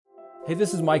Hey,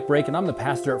 this is Mike Brake, and I'm the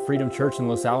pastor at Freedom Church in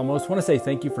Los Alamos. I want to say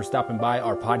thank you for stopping by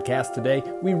our podcast today.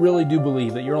 We really do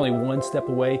believe that you're only one step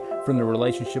away from the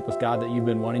relationship with God that you've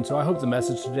been wanting. So I hope the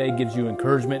message today gives you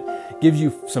encouragement, gives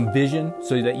you some vision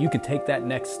so that you can take that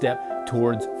next step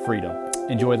towards freedom.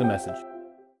 Enjoy the message.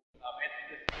 How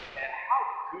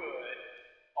good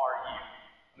are you?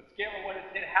 On the scale of 1 to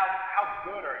 10, how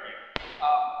good are you?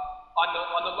 On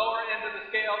the lower end of the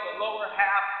scale, the lower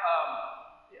half,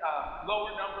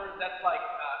 lower numbers, that's like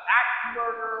axe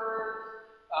murderers,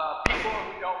 people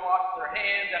who don't wash their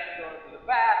hands after going to the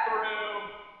bathroom,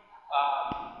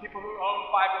 people who own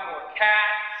 5 or more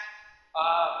cats,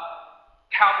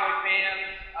 cowboy fans,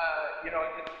 it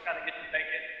just kind of gets you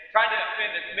thinking. Trying to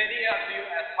offend as many of you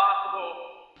as possible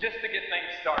just to get things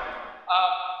started.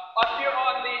 Up here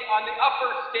on the upper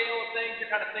scale of things, you're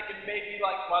kind of thinking maybe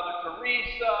like Mother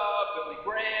Teresa, Billy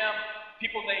Graham,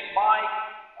 people named Mike.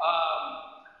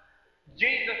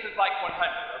 Jesus is like 100,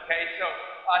 okay? So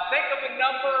think of a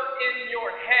number in your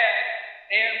head,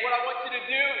 and what I want you to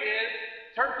do is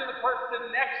turn to the person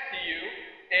next to you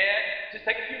and just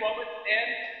take a few moments and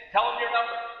tell them your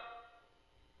number.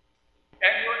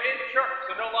 And you're in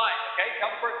church, so no lying, okay? Tell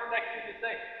the person next to you to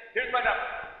say, here's my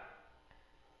number.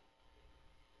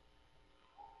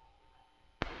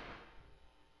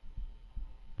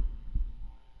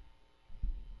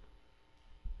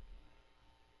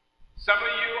 Some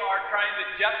of you are trying to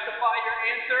justify your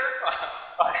answer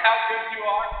on how good you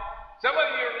are. Some of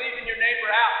you are leaving your neighbor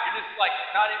out. You're just like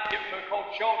not even giving them a cold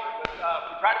shoulder, but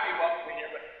we try to be welcoming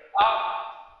here. But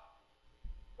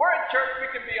we're in church, we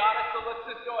can be honest, so let's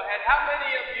just go ahead. How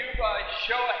many of you,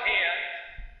 show of hands,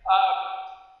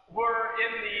 were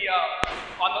in the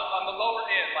on the lower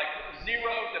end, like 0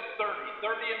 to 30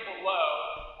 and below?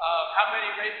 How many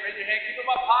raise your hand? Keep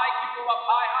them up high,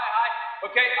 high.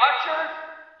 Okay, ushers.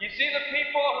 You see the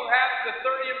people who have the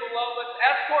 30 and below, let's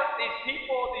escort these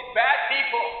people, these bad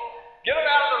people. Get them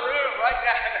out of the room right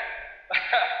now.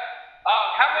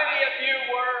 How many of you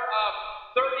were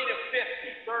 30 to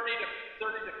 50? 30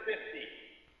 to 50.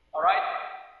 All right?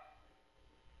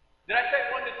 Did I say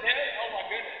 1 to 10? Oh my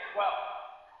goodness. Well,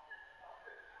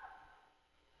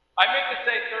 I meant to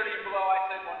say 30 and below.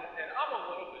 I said 1 to 10. I'm a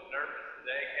little bit nervous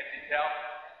today. Can't you tell?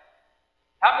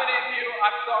 How many of you,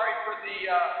 I'm sorry for the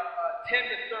 10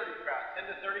 to 30 crowd. 10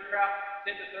 to 30 crowd?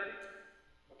 10 to 30?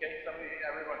 Okay, some of you,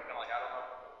 everyone's kind of like, I don't know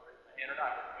if I'm going to raise my hand or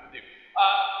not. What I'm going to do.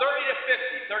 30 to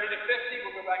 50. 30 to 50.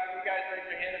 We'll go back to you guys. Raise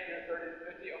your hand if you're 30 to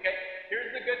 50. Okay, here's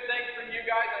the good thing for you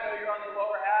guys. I know you're on the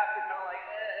lower half. You're kind of like,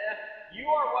 You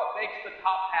are what makes the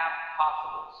top half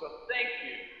possible. So thank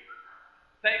you.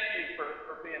 Thank you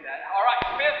for being that. All right,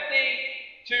 50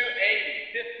 to 80.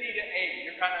 50 to 80.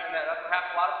 You're kind of in that upper half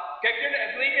a lot of. Okay,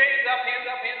 leave your hands up.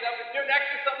 If you're next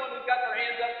to someone who's got their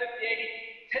hands up, 50,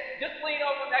 80, just lean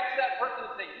over next to that person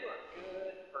and say, you're a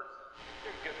good person.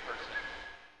 You're a good person.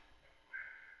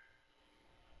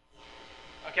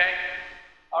 Okay?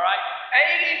 All right?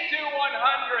 80 to 100.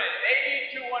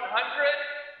 80 to 100.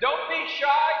 Don't be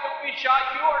shy.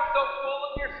 You are so full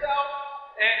of yourself.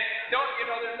 And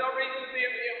there's no reason to be,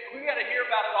 we got to hear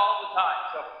about it all the time.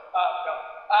 So,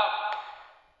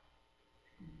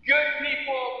 good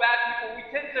people, bad people, we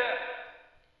tend to,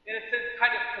 in a sense,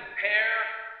 kind of compare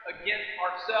against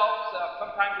ourselves.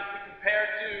 Sometimes if we compare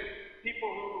to people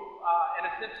who, in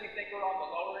a sense, we think we're on the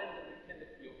lower end, and we tend to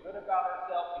feel good about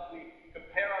ourselves. If we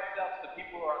compare ourselves to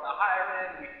people who are on the higher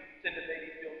end, we tend to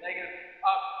maybe feel negative.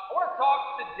 I want to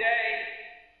talk today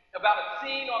about a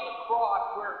scene on the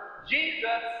cross where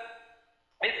Jesus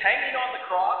is hanging on the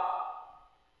cross,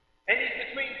 and he's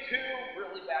between 2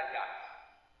 really bad guys.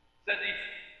 It says he's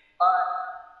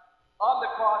on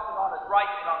the cross, and on his right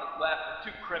and on his left are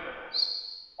 2 criminals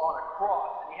on a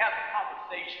cross. And he has a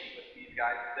conversation with these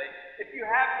guys today. If you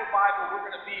have your Bible, we're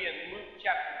going to be in Luke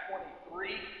chapter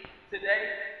 23 today.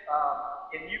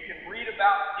 And you can read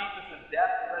about Jesus'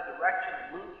 death and resurrection in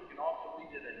Luke. You can also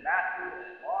read it in Matthew and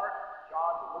in Mark,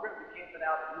 John. But we're going to be camping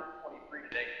out in Luke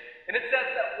 23 today. And it says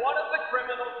that one of the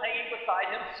criminals hanging beside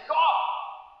him scoffed.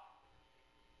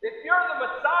 If you're the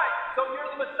Messiah, so you're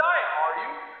the Messiah, are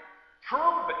you?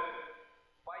 Prove it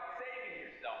by saving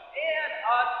yourself and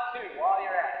us too while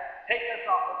you're at it. Take us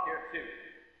off of here too.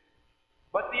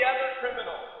 But the other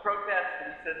criminal protests and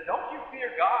he says, don't you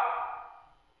fear God?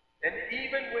 And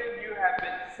even when you have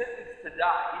been sentenced to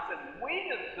die, he says,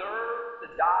 we deserve to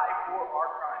die for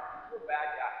our crimes. You're a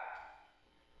bad guy.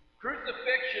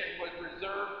 Crucifixion was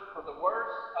reserved for the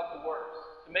worst of the worst,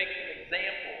 to make an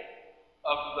example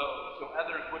of those so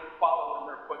others would follow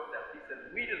in their footsteps. He says,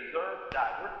 we deserve to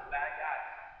die. We're the bad guys.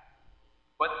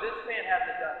 But this man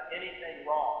hasn't done anything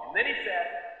wrong. And then he said,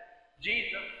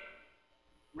 Jesus,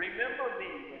 remember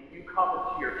come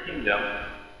into your kingdom.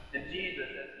 And Jesus,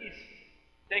 as he's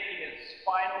taking his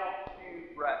final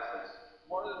few breaths, is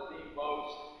one of the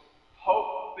most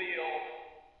hope-filled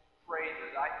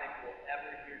phrases I think we'll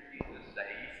ever hear Jesus say.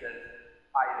 He says,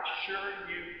 I assure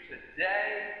you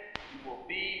today you will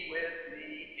be with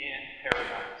me in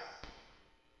paradise.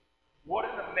 What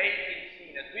an amazing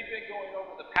scene. As we've been going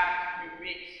over the past few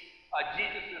weeks,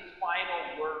 Jesus'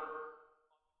 final word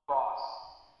on the cross.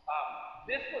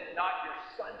 This was not your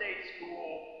Sunday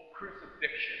school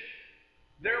crucifixion.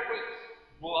 There was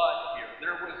blood here.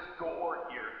 There was gore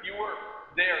here. If you were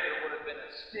there would have been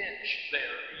a stench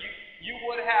there. You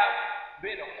would have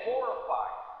been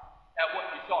horrified at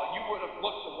what you saw. You would have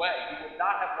looked away. You would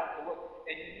not have wanted to look.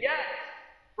 And yet,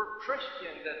 for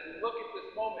Christians, as we look at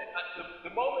this moment,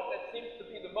 the moment that seems to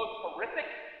be the most horrific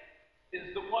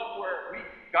is the one where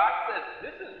God says,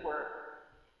 this is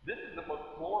the most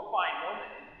glorifying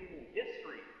moment in human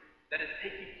history that is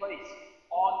taking place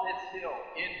on this hill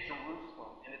in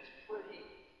Jerusalem. And it's pretty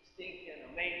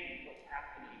stinking amazing what's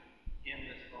happening in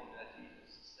this moment as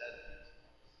Jesus says these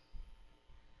things.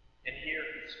 And here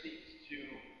he speaks to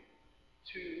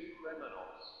two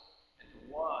criminals and to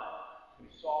one who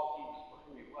saw Jesus for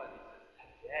who he was. He says,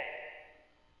 today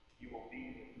you will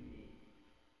be with me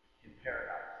in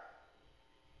paradise.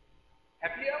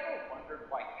 Have you ever wondered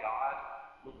why God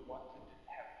would want to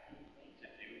have anything to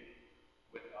do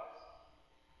with us?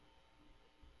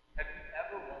 Have you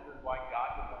ever wondered why God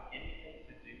would want anything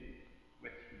to do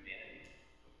with humanity?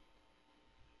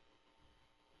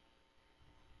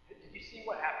 Did you see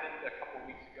what happened a couple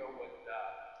weeks ago with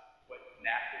what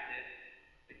NASA did?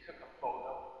 They took a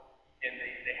photo and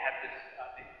they had this,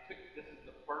 this is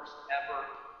the first ever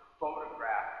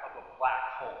photograph of a black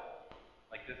hole.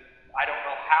 Like this, I don't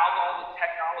know how all the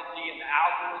technology and the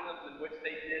algorithms in which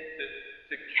they did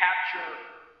to capture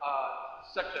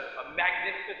such a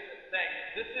magnificent thing.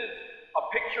 This is a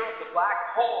picture of the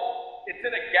black hole. It's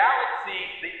in a galaxy,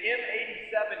 the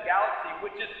M87 galaxy,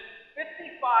 which is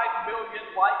 55 million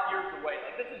light years away.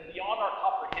 Like this is beyond our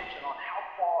comprehension on how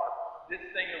far this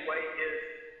thing away is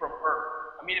from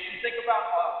Earth. I mean, if you think about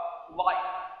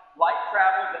light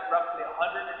travels at roughly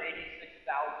 186,000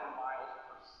 miles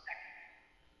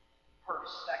per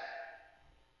second.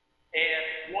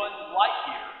 And 1 light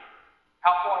year,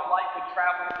 how far light would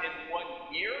travel in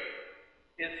 1 year,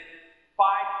 is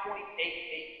 5.88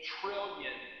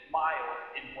 trillion miles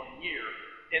in 1 year.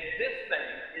 And this thing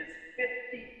is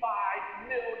 55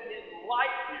 million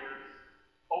light years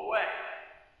away.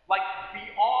 Like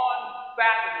beyond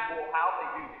fathomable how they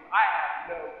do this. I have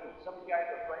no clue. Some of you guys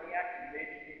are brainiacs and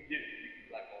maybe you do. You can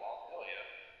be like, well, I'll tell you.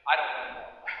 I don't know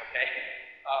more. Okay?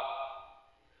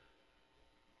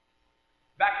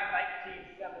 Back in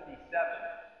 1977,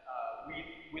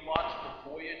 we launched the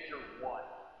Voyager 1.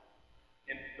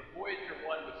 And the Voyager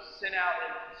 1 was sent out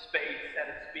into space at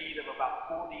a speed of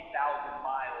about 40,000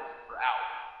 miles per hour.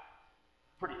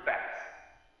 Pretty fast.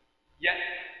 Yet,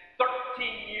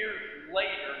 13 years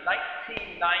later,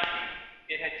 1990,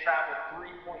 it had traveled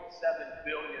 3.7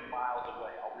 billion miles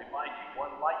away. I'll remind you,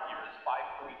 1 light year is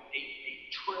 5.88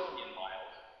 trillion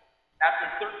miles.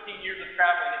 After 13 years of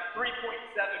traveling, it's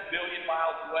 3.7 billion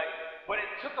miles away. When it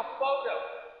took a photo,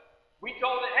 we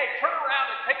told it, hey, turn around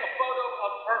and take a photo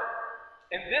of Earth.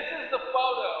 And this is the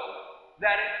photo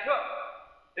that it took.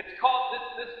 It's called,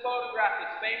 this photograph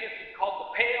is famous, it's called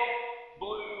the pale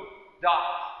blue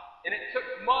dot. And it took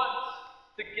months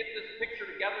to get this picture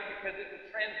together because it would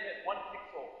transmit 1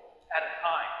 pixel at a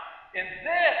time. And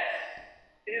this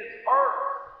is Earth.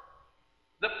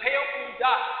 The pale blue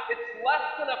dot, it's less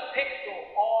than a pixel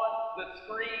on the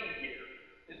screen here,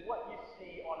 is what you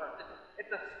see on Earth. It's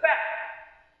a speck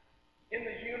in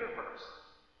the universe,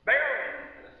 barely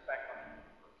even a speck on the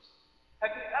universe.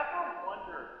 Have you ever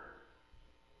wondered,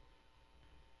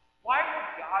 why would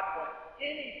God want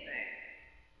anything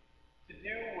to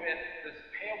do with this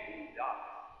pale blue dot?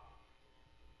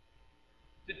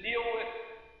 To deal with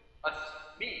a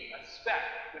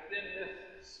speck within this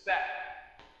speck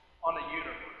on the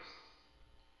universe.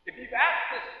 If you've asked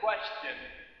this question,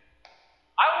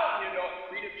 I want you to know at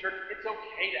Freedom Church, it's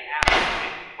okay to ask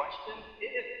big questions. It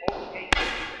is okay to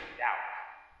even doubt.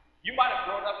 You might have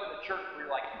grown up in a church where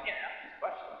you're like, you can't ask these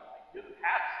questions. Like, you're the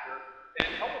pastor,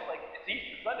 and it's almost like it's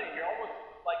Easter Sunday, and you're almost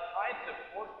like trying to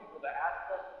force people to ask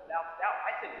questions without doubt.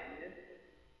 I think it's into it.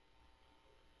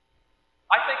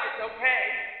 I think it's okay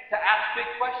to ask big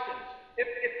questions.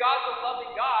 If God's a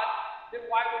loving God, then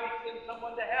why would he send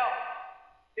someone to hell?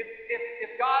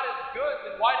 If God is good,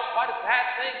 then why do bad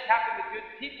things happen to good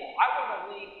people? I want to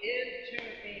lean into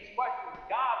these questions.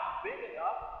 God's big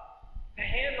enough to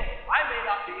handle them. I may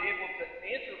not be able to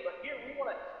answer, but here we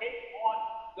want to take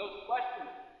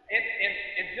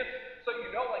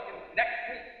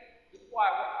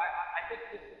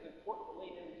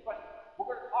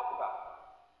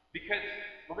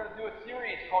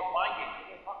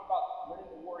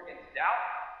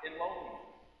in loneliness.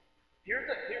 If you're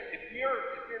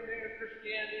new to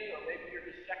Christianity, or maybe you're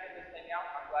just checking this thing out,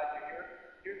 I'm glad you're here.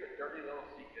 Here's a dirty little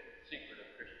secret of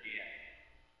Christianity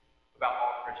about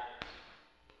all Christians.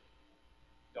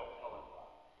 Don't tell anybody.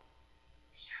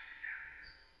 We have doubts.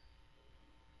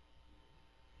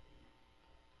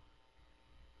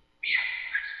 We have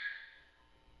questions,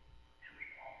 and we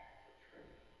all have the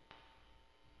truth.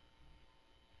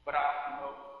 But I also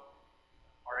know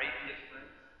our atheist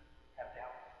friends have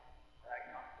doubts. Our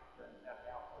agnostic friends have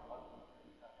doubts. Our Muslim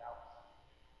friends have doubts.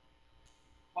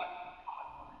 What does God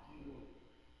want to do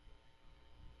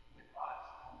with us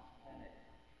on this planet?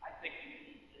 I think we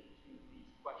need to do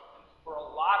these questions. For a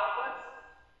lot of us,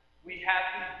 we have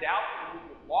these doubts and we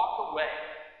would walk away.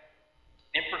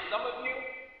 And for some of you,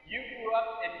 you grew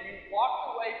up and you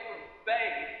walked away from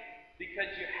faith because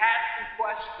you had some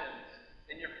questions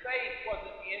and your faith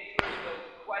wasn't answering those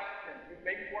questions. You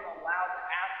maybe weren't allowed to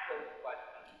ask those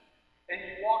questions. And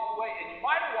you walked away, and you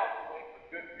might have walked away for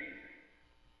good reason.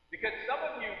 Because some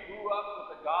of you grew up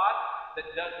with a God that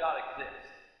does not exist.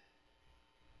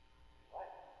 What?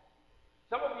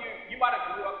 Some of you might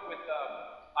have grew up with,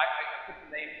 I put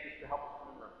the names just to help us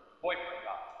remember, boyfriend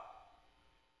God.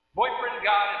 Boyfriend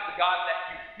God is the God that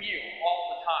you feel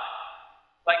all the time.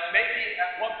 Like maybe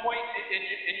at one point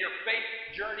in your faith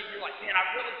journey, you're like, man, I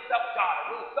really felt God. I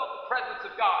really felt the presence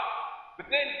of God. But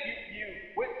then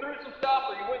you went through some stuff,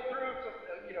 or you went through some,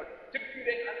 took a few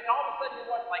days, and all of a sudden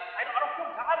you're like, I don't feel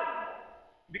God anymore.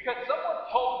 Because someone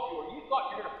told you, or you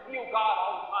thought you were going to feel God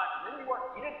all the time, and then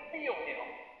you didn't feel Him.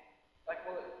 Like,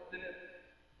 well, then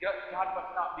God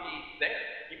must not be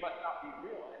there. He must not be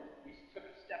real. And we took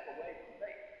a step away from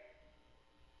faith.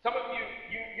 Some of you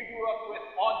grew up with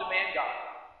on-demand God.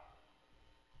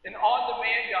 An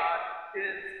on-demand God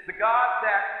is the God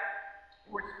that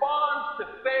responds to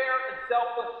fair and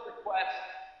selfless requests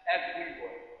as we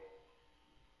would.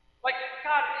 Like,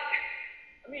 God,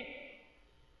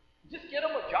 just get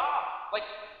them a job. Like,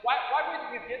 why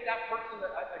wouldn't you get that person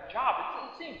a job?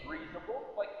 It seems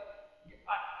reasonable. Like,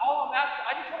 all I'm asking,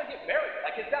 I just want to get married.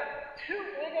 Like, is that too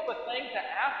big of a thing to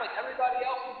ask? Like, everybody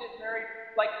else will get married.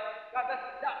 Like, God, that's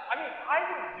not, I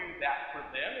would do that for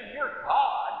them, and you're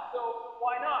God, so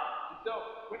why not? And so,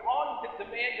 when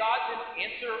on-demand God didn't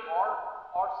answer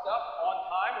our stuff on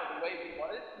time or the way we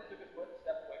wanted, He took a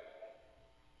step away from it.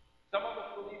 Some of us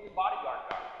believe in bodyguard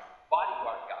God.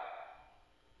 Bodyguard God.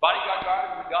 Bodyguard God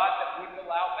is the God that wouldn't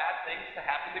allow bad things to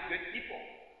happen to good people.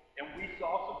 And we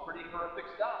saw some pretty horrific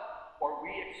stuff. Or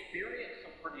we experienced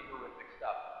some pretty horrific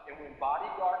stuff. And when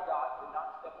bodyguard God did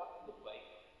not step up to the plate,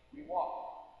 we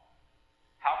walked.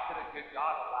 How could a good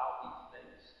God allow these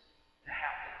things to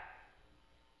happen?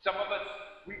 Some of us,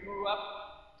 we grew up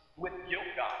with guilt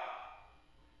God.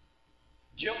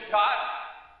 Guilt God,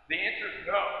 the answer is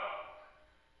no.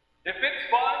 If it's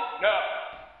fun, no.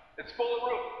 It's full of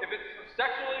room. If it's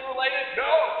sexually related,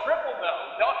 no. Triple no.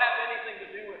 Don't have anything to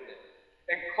do with it.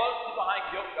 And closely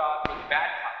behind guilt God was bad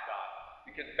cop God.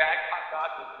 Because bad cop God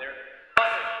was there to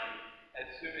punish you as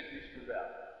soon as you screwed up.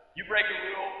 You break a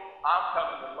rule, I'm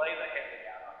coming to lay the hand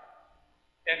down on you.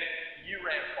 And you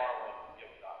ran far away from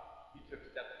guilt God. You took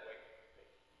steps away from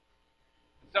faith.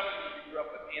 And some of you grew up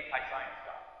with anti-science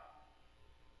God.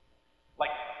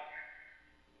 Like,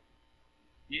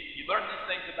 you learned these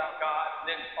things about God,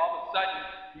 and then all of a sudden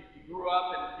you grew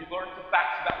up and you learned some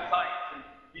facts about science, and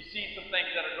you see some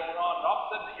things that are going on, and all of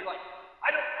a sudden you're like,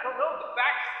 I don't know, the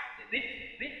facts, these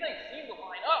things seem to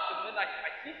line up, and then I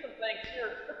see some things here,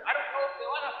 I don't know if they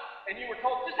line up, and you were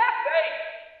told, just have faith.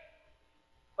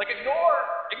 Like,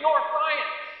 ignore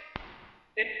science.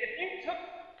 And if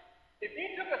you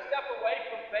took a step away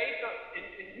from faith,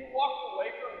 and you walked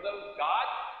away from those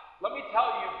gods, let me tell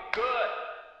you, good.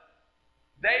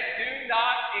 They do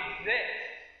not exist.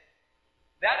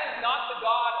 That is not the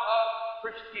God of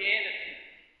Christianity.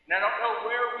 And I don't know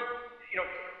where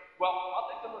I'll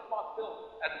take some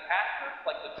responsibility. As a pastor,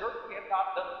 like the church, we have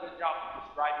not done a good job of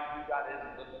describing who God is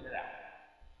and living it out.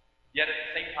 Yet at the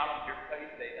same time, I'm here to tell you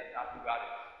today that's not who God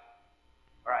is.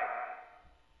 All right?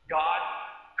 God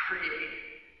created.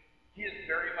 He is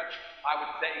very much, I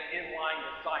would say, in line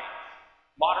with science.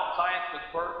 Modern science was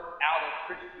birthed out of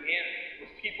Christianity. It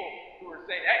was people who were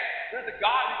saying, hey, there's a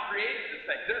God who created this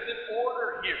thing. There's an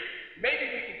order here. Maybe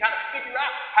we can kind of figure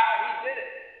out how He did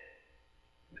it.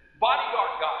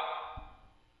 Bodyguard God.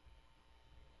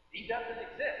 He doesn't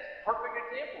exist. Perfect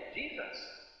example, Jesus.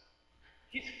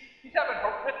 He's having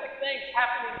horrific things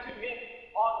happening to Him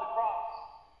on the cross.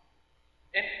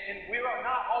 And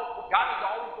God is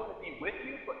always going to be with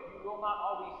you, but you will not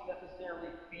always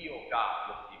necessarily feel God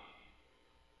with you.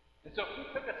 And so if we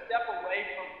took a step away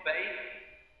from faith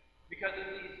because of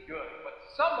these good. But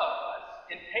some of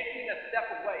us, in taking a step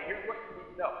away, here's what you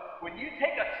need to know. When you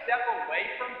take a step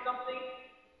away from something,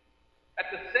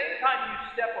 at the same time you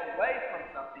step away from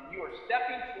something, you are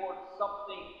stepping towards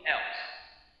something else.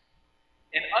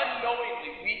 And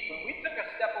unknowingly, when we took a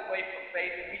step away from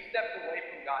faith and we stepped away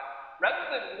from God, rather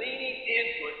than leaning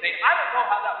into it, saying, I don't know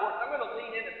how that works, I'm going to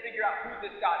lean in and figure out who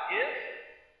this God is,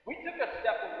 we took a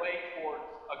step away towards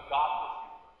a godless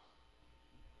universe.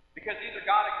 Because either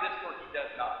God exists or he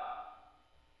does not.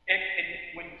 And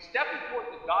when you step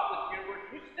towards the godless universe,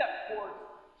 you step towards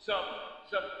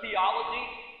some theology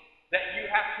that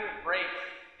you have to embrace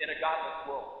in a godless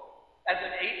world. As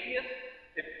an atheist,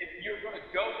 if you're going to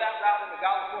go that route in the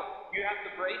godless world, you have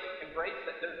to embrace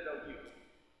that there's no you.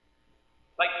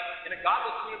 Like, in a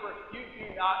godless universe, you do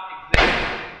not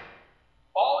exist.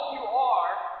 All you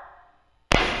are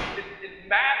is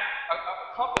matter,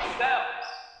 a clump of cells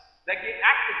that get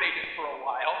activated for a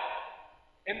while,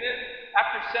 and then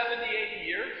after 70, 80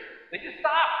 years, they just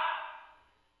stop.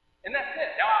 And that's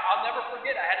it. Now, I'll never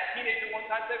forget, I had a teenager one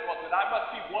time say, well, then I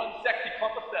must be one sexy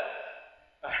clump of cells.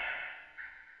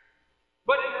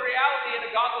 But in reality, in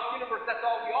a godless universe, that's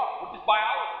all we are. We're just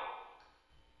biology.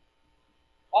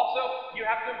 Also, you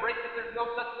have to embrace that there's no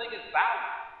such thing as value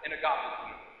in a godless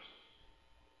universe.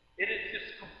 It is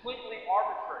just completely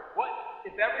arbitrary. What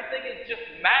if everything is just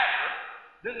matter?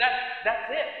 Then that's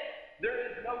it. There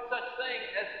is no such thing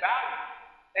as value.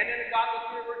 And in a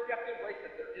godless universe, you have to embrace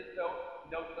that there is no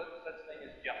such thing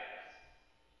as justice.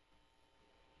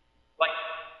 Like,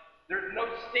 there's no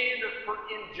standard for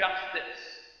injustice.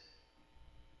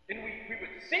 And we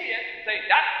would see it and say,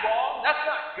 that's wrong, that's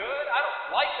not good, I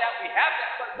don't like that, we have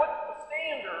that. But what's the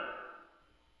standard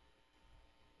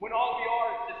when all we are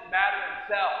is just matter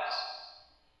and cells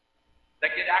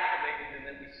that get activated and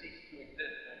then we cease to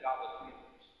exist in a godless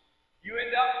universe? You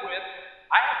end up with,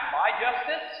 I have my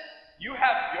justice, you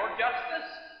have your justice,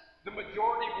 the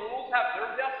majority rules have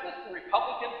their justice, the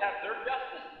Republicans have their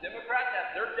justice, the Democrats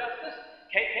have their justice,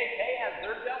 KKK has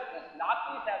their justice,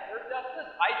 Nazis have their justice,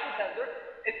 ISIS has their.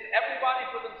 It's everybody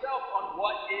for themselves on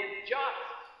what is just.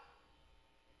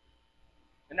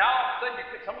 And now all of a sudden,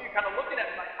 some of you kind of looking at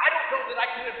me like, I don't know that I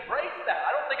can embrace that.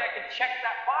 I don't think I can check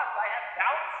that box. I have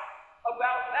doubts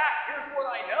about that. Here's what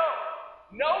I know.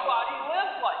 Nobody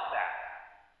lives like that.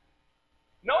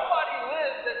 Nobody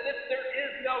lives as if there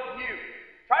is no you.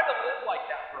 Try to live like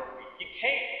that for a week. You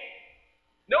can't.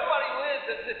 Nobody lives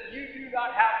as if you do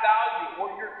not have value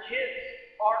or your kids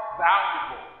aren't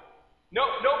valuable.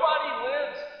 Nobody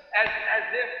lives as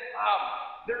if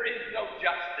there is no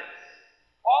justice.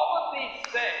 All of these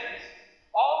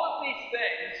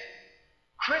things,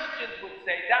 Christians would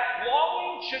say that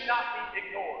longing should not be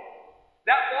ignored.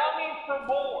 That longing for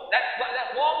more, that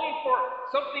longing for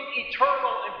something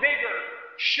eternal and bigger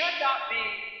should not be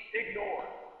ignored.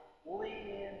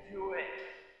 Lean into it.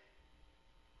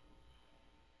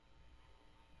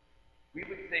 We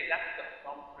would say that's the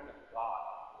thumbprint of God.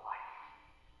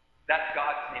 That's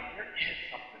God saying, there is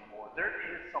something more. There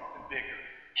is something bigger.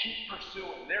 Keep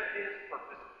pursuing. There is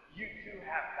purpose. You do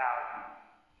have value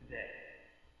today.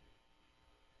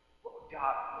 What would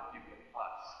God want to do with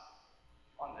us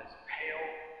on this pale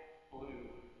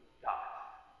blue dot?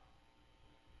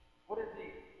 What does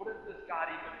this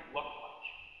God even look like?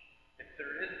 If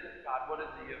there is this God, what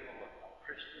does he even look like?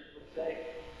 Christians would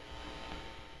say,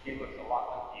 he looks a lot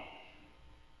like Jesus,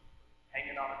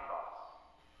 hanging on a cross,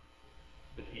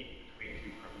 between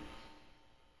two criminals.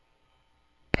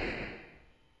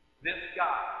 This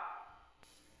God,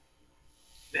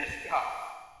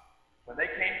 when they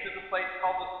came to the place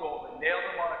called the skull, they nailed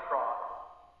him on a cross,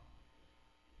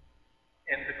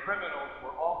 and the criminals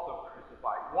were also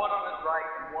crucified, one on his right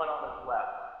and one on his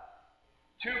left.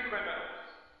 Two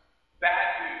criminals, bad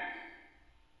dudes,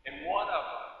 and one of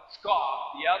them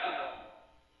scoffed, the other one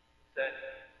said,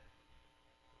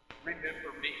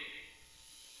 remember me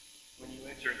when you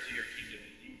enter into your kingdom.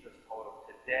 Jesus told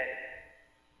him, today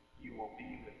you will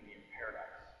be with me in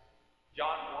paradise.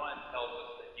 John 1 tells us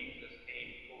that Jesus came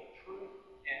full of truth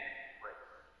and grace.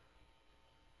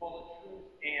 Full of truth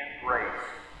and grace.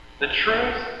 The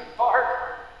truth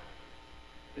part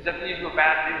is that these were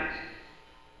bad dudes.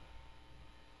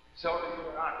 So are you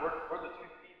and I. We're the two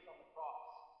thieves on the cross.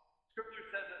 Scripture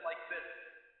says it like this: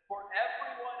 for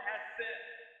everyone has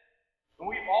sinned, and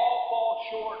we all fall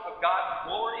short of God's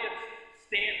glorious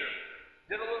standard.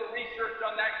 Did a little research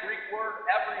on that Greek word,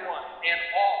 everyone and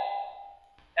all.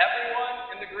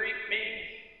 Everyone in the Greek means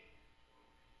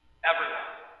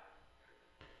everyone.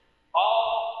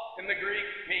 All in the Greek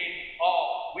means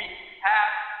all. We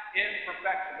have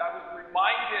imperfections. I was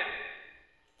reminded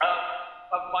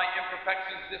of my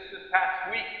imperfections this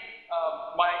past week.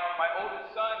 My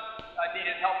oldest son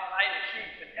needed help tying his shoe.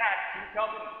 He said, Dad,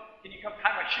 can you come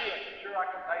tie my shoe? I said, sure, I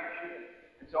can tie your shoe.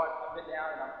 And so I've been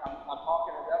down and I'm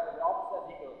talking to him, and all of a sudden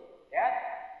he goes, Dad,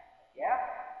 yeah?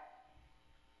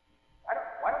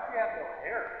 Why don't you have no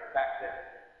hair back there?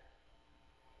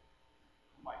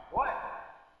 I'm like, what?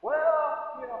 Well,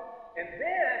 and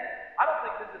then, I don't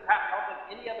think this has happened. I don't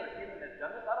think any other human has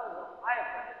done this. I don't know if I have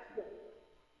done this. He goes,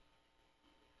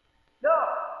 no,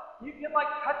 you can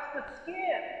touch the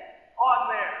skin on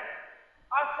there.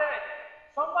 I said,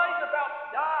 somebody's about to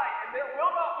die, and there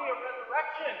will not be a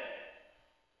resurrection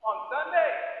on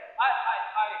Sunday.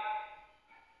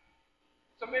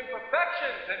 Some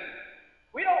imperfections, and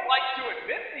we don't like to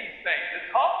admit these things.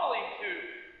 It's humbling to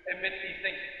admit these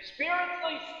things.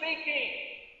 Spiritually speaking,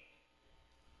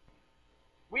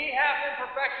 we have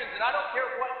imperfections, and I don't care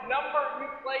what number you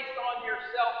place on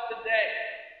yourself today.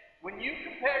 When you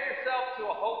compare yourself to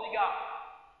a holy God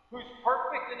who's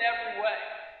perfect in every way,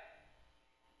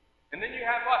 and then you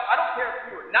have us, I don't care if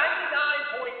you were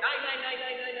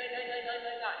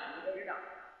 99.99999999999, you're not.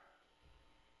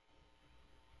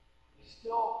 You're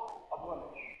still a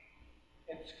blemish.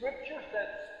 And Scripture says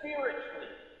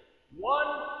spiritually,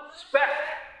 one speck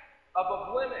of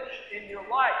a blemish in your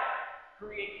life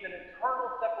creates an eternal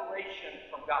separation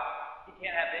from God. He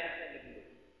can't have anything to do with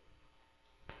it.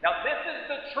 Now, this is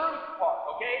the truth part,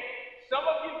 okay? Some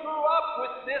of you grew up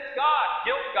with this God,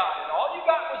 guilt God, and all you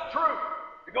got was truth.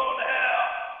 You're going to hell.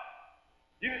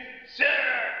 You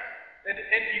sinner. And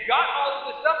you got all of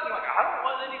this stuff, and you're like, I don't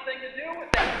want anything to do with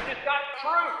that. You just got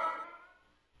truth.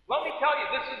 Let me tell you,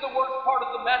 this is the worst part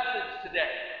of the message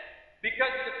today. Because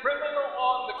the criminal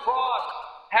on the cross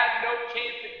had no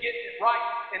chance of getting it right.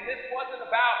 And this wasn't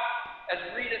about, as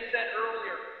Rita said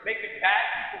earlier, making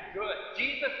bad people good.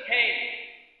 Jesus came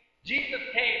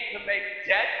to make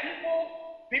dead people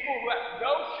who have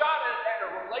no shot at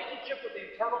a relationship with the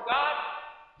eternal God.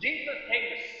 Jesus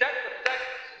came to set us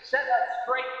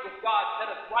straight with God,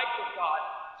 set us right with God,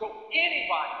 so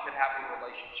anybody could have a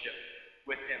relationship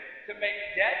with Him. To make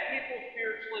dead people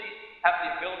spiritually have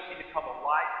the ability to come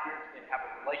alive spiritually and have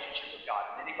a relationship with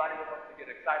God. And anybody that wants to get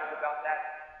excited about that,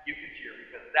 you can cheer,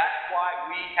 because that's why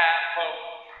we have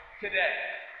hope today.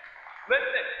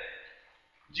 Listen,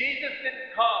 Jesus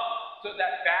didn't come so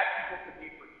that bad people could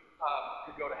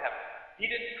go to heaven. He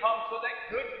didn't come so that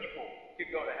good people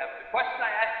could go to heaven. The question I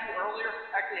asked you earlier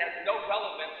actually has no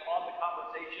relevance on the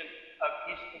conversation of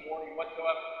Easter morning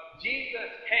whatsoever. Jesus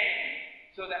came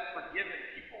so that forgiven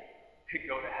people could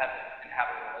go to heaven and have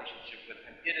a relationship with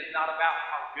Him. It is not about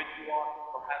how good you are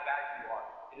or how bad you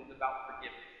are. It is about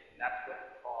forgiveness. And that's what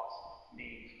the cross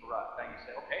means for us. Now you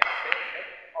say, okay,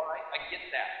 all right, I get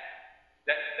that.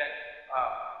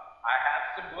 I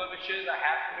have some blemishes, I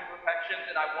have some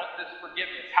imperfections, and I want this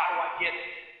forgiveness. How do I get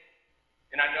it?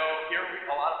 And I know here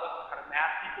a lot of us are kind of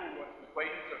math people. We want some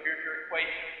equations, so here's your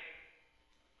equation.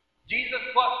 Jesus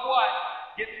plus what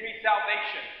gets me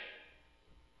salvation?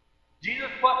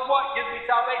 Jesus plus what gives me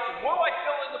salvation? What do I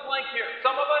fill in the blank here?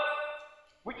 Some of us,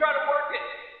 we try to work it.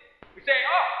 We say,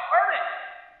 earn it.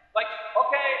 Like,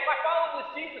 okay, if I follow this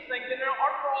Jesus thing, then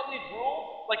aren't there all these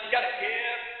rules? Like, you got to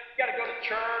give, you got to go to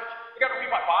church, I got to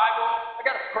read my Bible, I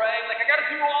got to pray, I got to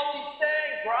do all these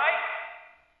things, right?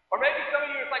 Or maybe some of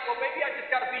you are like, well, maybe I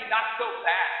just got to be not so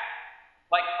bad.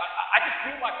 Like, I just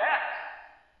do my best.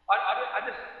 I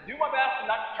just do my best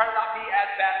and try to not be as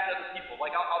bad as other people.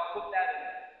 Like, I'll put that in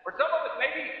there. Or some of us,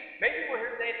 maybe we're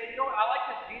here today and say, you know what, I like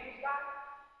this Jesus guy,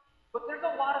 but there's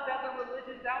a lot of other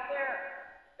religions out there.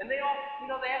 And they all,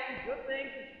 they have some good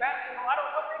things and some bad things. I don't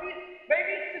know,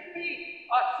 maybe it's just be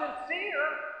sincere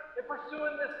in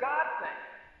pursuing this God thing.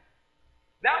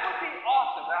 That would be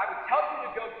awesome, and I would tell you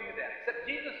to go do that. Except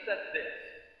Jesus said this.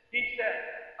 He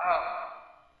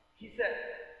said,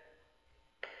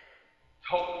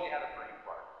 totally had a brain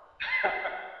fart.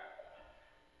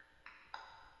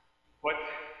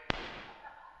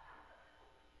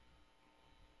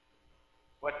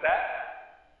 What's that?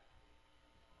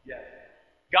 Yes.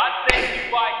 God saves you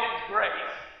by His grace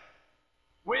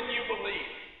when you believe.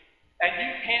 And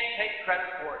you can't take credit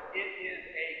for it. It is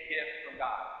a gift from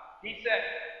God. He said,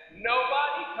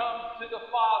 nobody comes to the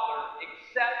Father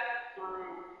except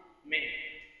through me.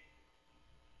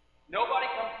 Nobody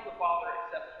comes to the Father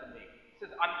except through me. He says,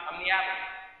 I'm the avenue.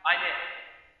 I'm it.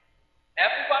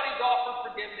 Everybody's offered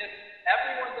forgiveness.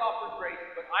 Everyone's offered grace,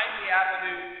 but I'm the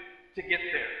avenue to get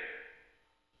there.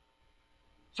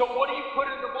 So what do you put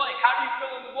in the blank? How do you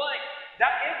fill in the blank?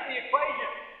 That is the equation.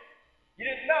 You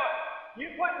didn't know it. You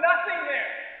put nothing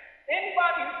there.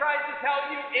 Anybody who tries to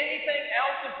tell you anything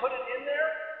else and put it in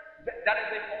there, That is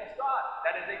a false God.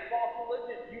 That is a false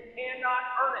religion. You cannot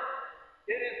earn it.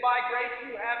 It is by grace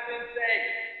you have been saved.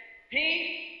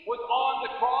 He was on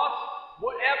the cross.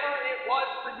 Whatever it was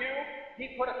for you,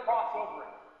 he put a cross over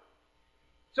it.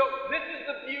 So this is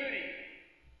the beauty.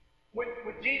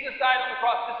 When Jesus died on the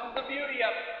cross, this is the beauty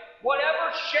of it.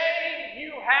 Whatever shame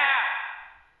you have,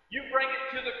 you bring it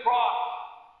to the cross.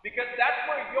 Because that's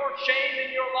where your shame in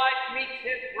your life meets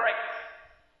his grace.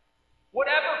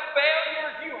 Whatever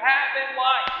failures you have in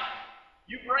life,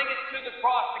 you bring it to the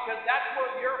cross because that's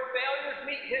where your failures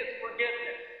meet his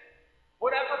forgiveness.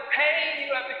 Whatever pain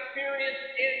you have experienced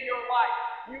in your life,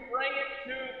 you bring it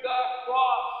to the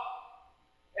cross.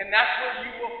 And that's where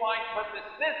you will find purpose.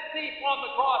 This thief on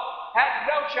the cross had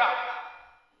no shot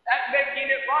at making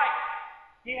it right.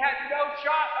 He had no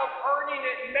shot of earning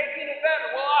it and making it better.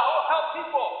 Well, I will help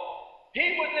people.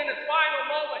 He was in his final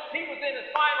moments. He was in his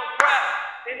final breath.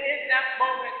 And in that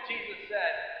moment, Jesus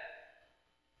said,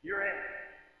 "You're in.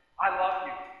 I love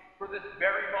you. For this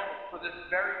very moment, for this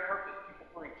very purpose, people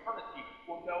for eternity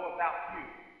will know about you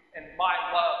and my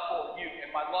love for you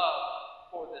and my love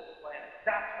for this planet."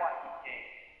 That's why he came.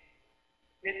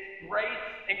 It's grace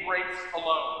and grace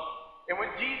alone. And when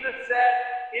Jesus said,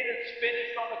 "It is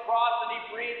finished" on the cross, and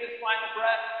he breathed his final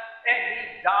breath, and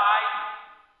he died,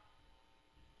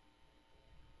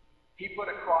 he put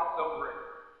a cross over it.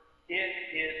 It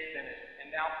is finished.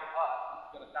 And now for us,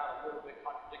 it's going to sound a little bit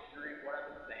contradictory to what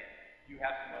I've been saying. You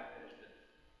have some unfinished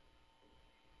business.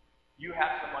 You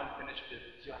have some unfinished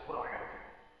business. You're like, what do I got to do?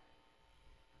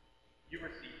 You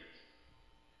receive it.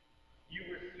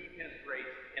 You receive his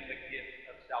grace in the gift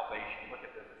of salvation. Look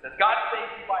at this. It says, God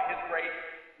saves you by his grace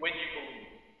when you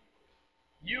believe.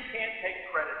 You can't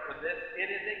take credit for this. It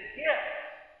is a gift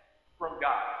from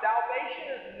God.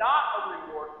 Salvation is not a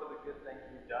reward for the good things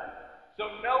we've done. So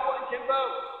no one can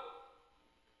boast.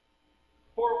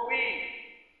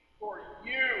 For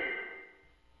you,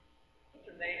 put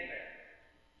your name there.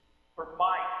 For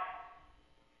Mike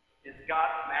is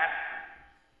God's masterpiece.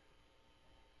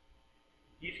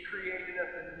 He's created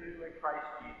us anew in Christ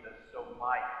Jesus, so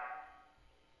Mike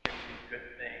can do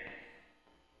good things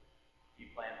he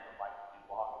planned for Mike to do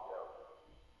long ago.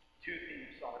 Two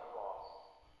thieves on a cross.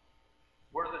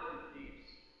 What are the two thieves?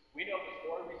 We know the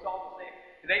story. We saw the same.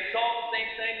 They saw the same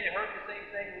thing. They heard the same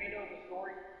thing. We know the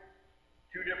story.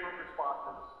 Two different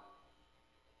responses.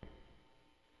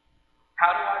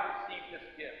 How do I receive this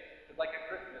gift? It's like at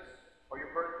Christmas or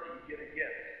your birthday, you get a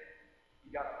gift.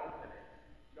 You got to open it.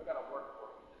 You don't got to work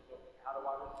for it. You just open it. How do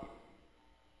I receive it?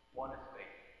 One is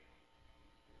faith.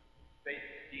 Faith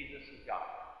that Jesus is God.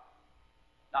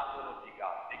 Not little g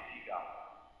God, big G God.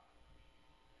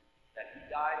 That he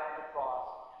died on the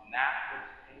cross, and that was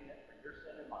payment for your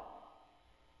sin and mine.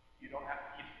 You don't have to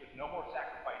keep, there's no more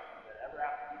sacrifices that ever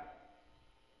have to be done.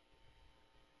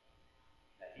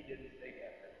 That he didn't stay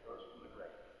dead, that he rose from the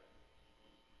grave.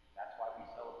 That's why we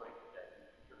celebrate today.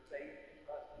 Your faith and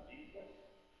trust in Jesus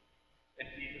and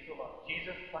Jesus alone.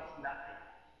 Jesus plus nothing.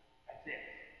 That's it.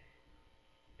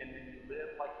 And then you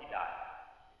live like he died.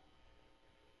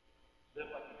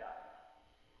 Live like he died.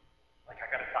 Like I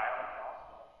got to die on the cross.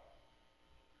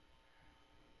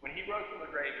 When he rose from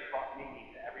the grave, it brought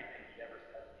meaning to everything he ever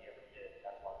said and he ever did.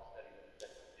 That's why we study this.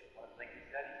 One of the things he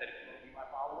said, if you want to be my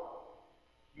follower,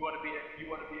 you want to be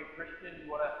a Christian, you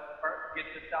want to get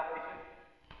to salvation,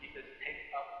 he says,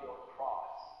 take up your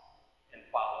cross and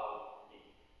follow me.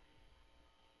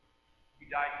 You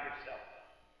die to yourself.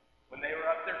 When they were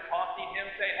up there taunting him,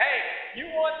 saying, hey, you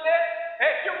want this?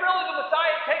 Hey, if you're really the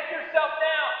Messiah, take yourself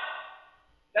down.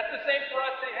 That's the same for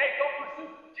us saying, hey, don't pursue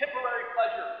temporary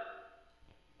pleasure.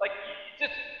 Like,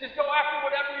 just go after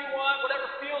whatever you want, whatever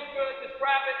feels good, just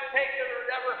grab it, take it, or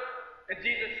whatever. And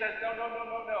Jesus says, no.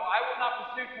 I will not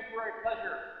pursue temporary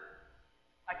pleasure.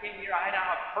 I came here, I now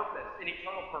have purpose, an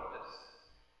eternal purpose.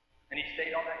 And he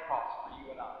stayed on that cross for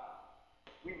you and I.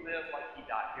 We live like he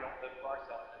died. We don't live for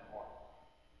ourselves anymore.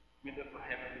 We live for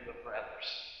him and we live for others.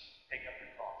 Take up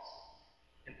your cross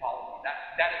and follow me.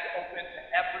 That is open to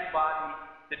everybody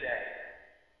today.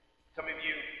 Some of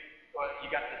you, you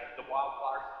got the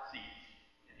wildflower seeds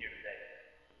in here today.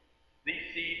 These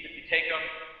seeds, if you take them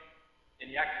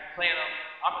and you actually plant them,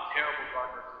 I'm a terrible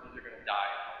gardener, so these are going to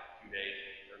die in 2 days.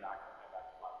 They're not going to come back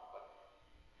to life. But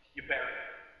you bury them.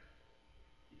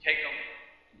 You take them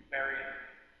and you bury them.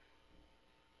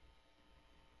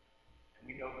 And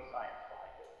we know the science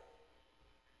behind it.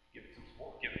 Give it some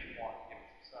support, give it some water, give it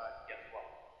some sun. Guess what?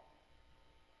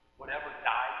 Whatever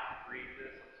died to breathe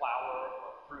this, a flower or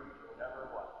a fruit or whatever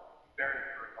it was, bury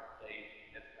it for a couple days,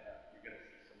 and you're going to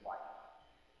see some life.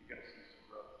 You're going to see some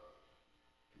growth.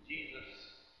 And Jesus,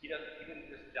 he didn't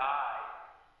just die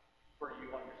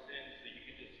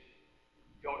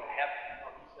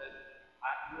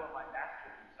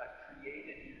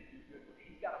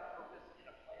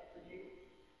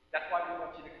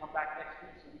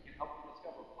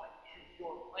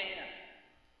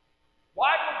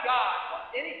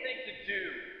do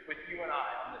with you and I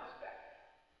on this step?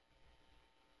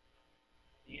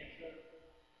 The answer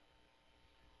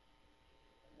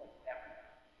was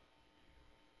everything.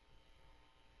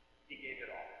 He gave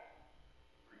it all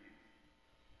for you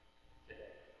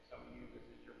today. Some of you, this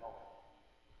is your moment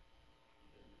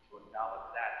to acknowledge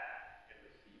that and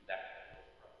receive that from His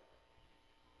presence.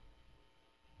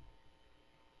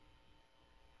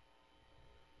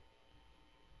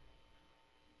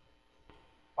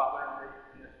 Father,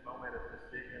 in this moment of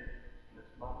decision, in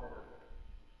this moment of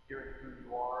hearing who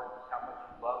you are and just how much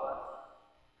you love us,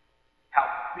 how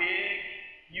big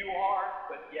you are,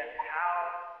 but yet how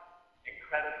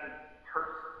incredibly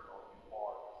personal you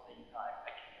are at the same time,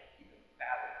 I can't even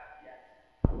fathom it yet.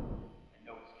 I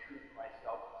know it's true for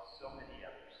myself and so many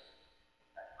others.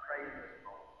 I pray in this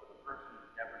moment for the person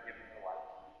who's never given their life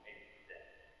to you, maybe today.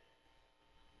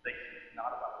 They see it's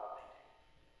not about what they do.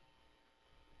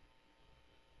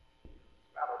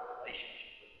 It's about a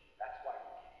relationship with you. That's why we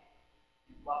came.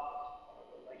 You love us. You want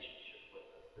a relationship with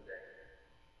us today.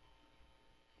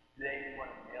 Today we want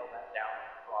to nail that down on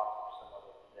the cross for some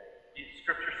other today.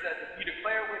 Scripture says if you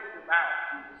declare with your mouth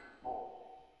Jesus is Lord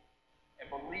and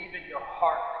believe in your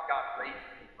heart that God raised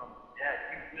him from the dead,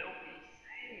 you will be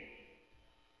saved.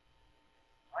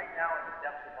 Right now in the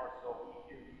depths of our soul, we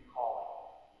hear you calling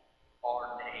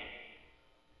our name,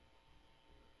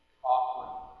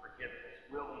 offering forgiveness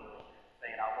willingly,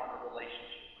 saying, I want a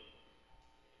relationship with you.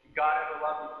 Did God ever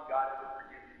love you? Did God ever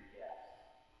forgive you? Yes.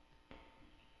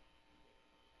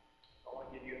 I want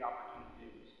to give you an opportunity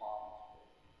to respond.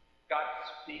 God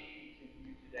speaking to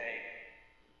you today.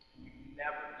 You've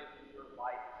never given your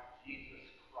life to Jesus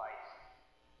Christ.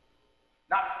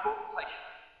 Not full, like,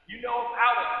 you know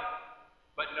about him,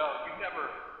 but no, you've never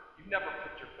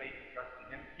put your faith and trust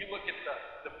in him. You look at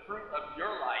the fruit of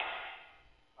your life,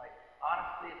 like,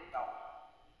 honestly, it's about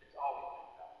him. It's always been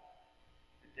about him.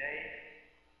 Today,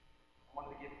 I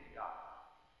want to give it to God.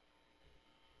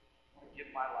 I want to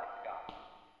give my life to God.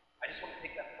 I just want to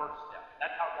take that first step.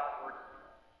 That's how God works.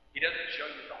 He doesn't show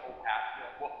you the whole path.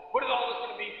 You're like, well, what is all this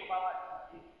going to mean for my life?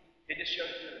 He just shows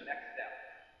you the next step.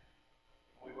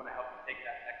 We want to help you take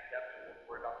that next step, and we'll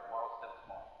worry about tomorrow's step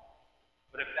tomorrow.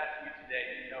 But if that's you today,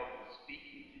 you know He's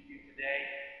speaking to you today,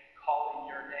 calling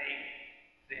your name,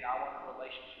 saying, I want a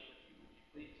relationship with you. Would you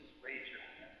please just raise your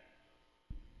hand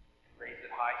and raise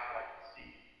it high so I can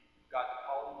see God's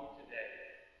calling you today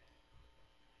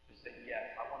to say,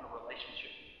 yes, I want a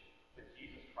relationship with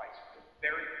Jesus Christ for the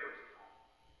very first time.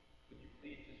 Would you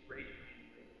please just raise your hand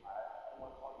and raise it high? I don't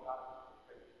want to call you out. I just want to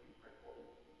pray with you, pray for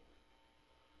you.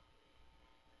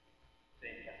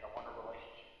 Saying, yes, I want a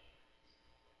relationship.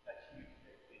 That's you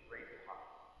today. Please raise it high.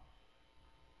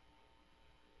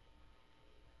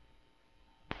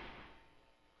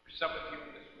 For some of you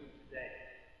in this room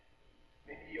today,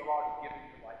 maybe you've already given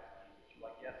your life to Jesus. You're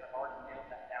like, yes, I've already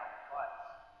nailed that down, but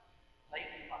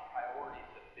lately my priorities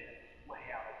have been way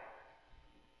out of whack.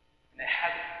 And it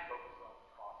hasn't been focused on the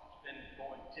cross. It's been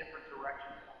going different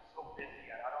directions. I'm so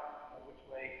busy. I don't even know which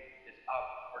way is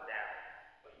up or down.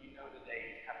 But you know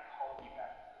today He's kind of calling you back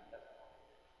to the desert.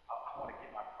 I want to get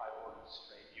my priorities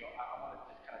straight. I want to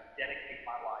just kind of dedicate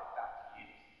my life back to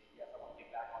Jesus. Yes, I want to get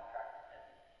back on track with Him.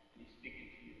 And He's speaking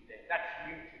to you today. That's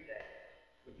you today.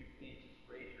 Would you please just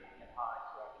raise your hand high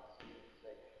so I can see it and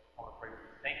say, I want to pray with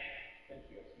you. Thank you. Thank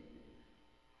you. That's you.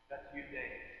 That's you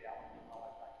today. I want to give my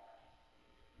life back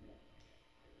to you.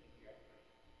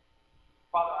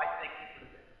 Father, I thank you for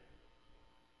today.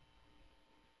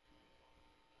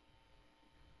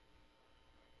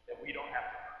 That we don't have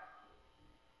to earn.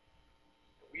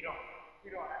 That we don't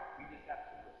have to. We just have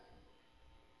to listen.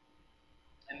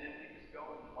 And then we just go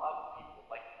and love people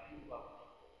like you love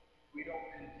people. We don't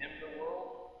condemn the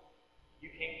world.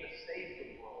 You came to save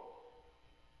the world.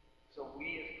 So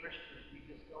we as Christians, we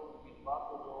just go and we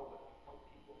love the world and we point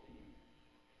people to you.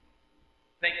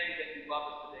 Thank you that you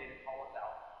love us today to call us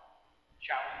out.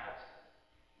 Challenge us.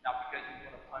 Not because you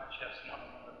want to punish us, no,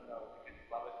 because you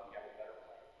love us and you have a better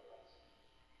plan for us.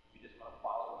 We just want to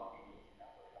follow you in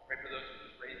that way. I pray for those who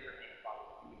just raise their hand, Father,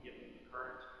 that you would give them the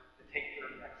courage to take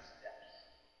their next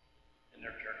steps in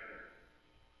their journey.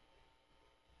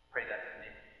 Pray that in the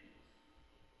name of Jesus.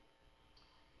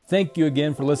 Thank you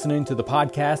again for listening to the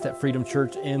podcast at Freedom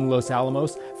Church in Los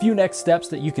Alamos. A few next steps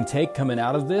that you can take coming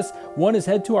out of this. One is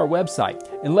head to our website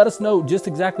and let us know just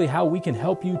exactly how we can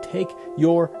help you take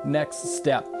your next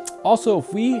step. Also,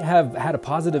 if we have had a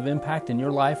positive impact in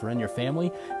your life or in your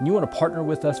family, and you want to partner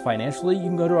with us financially, you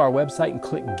can go to our website and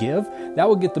click Give. That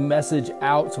will get the message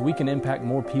out so we can impact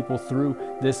more people through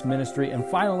this ministry. And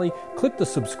finally, click the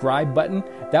subscribe button.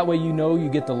 That way you know you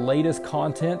get the latest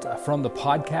content from the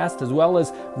podcast, as well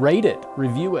as rate it,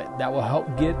 review it. That will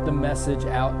help get the message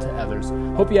out to others.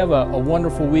 Hope you have a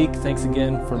wonderful week. Thanks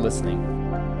again for listening.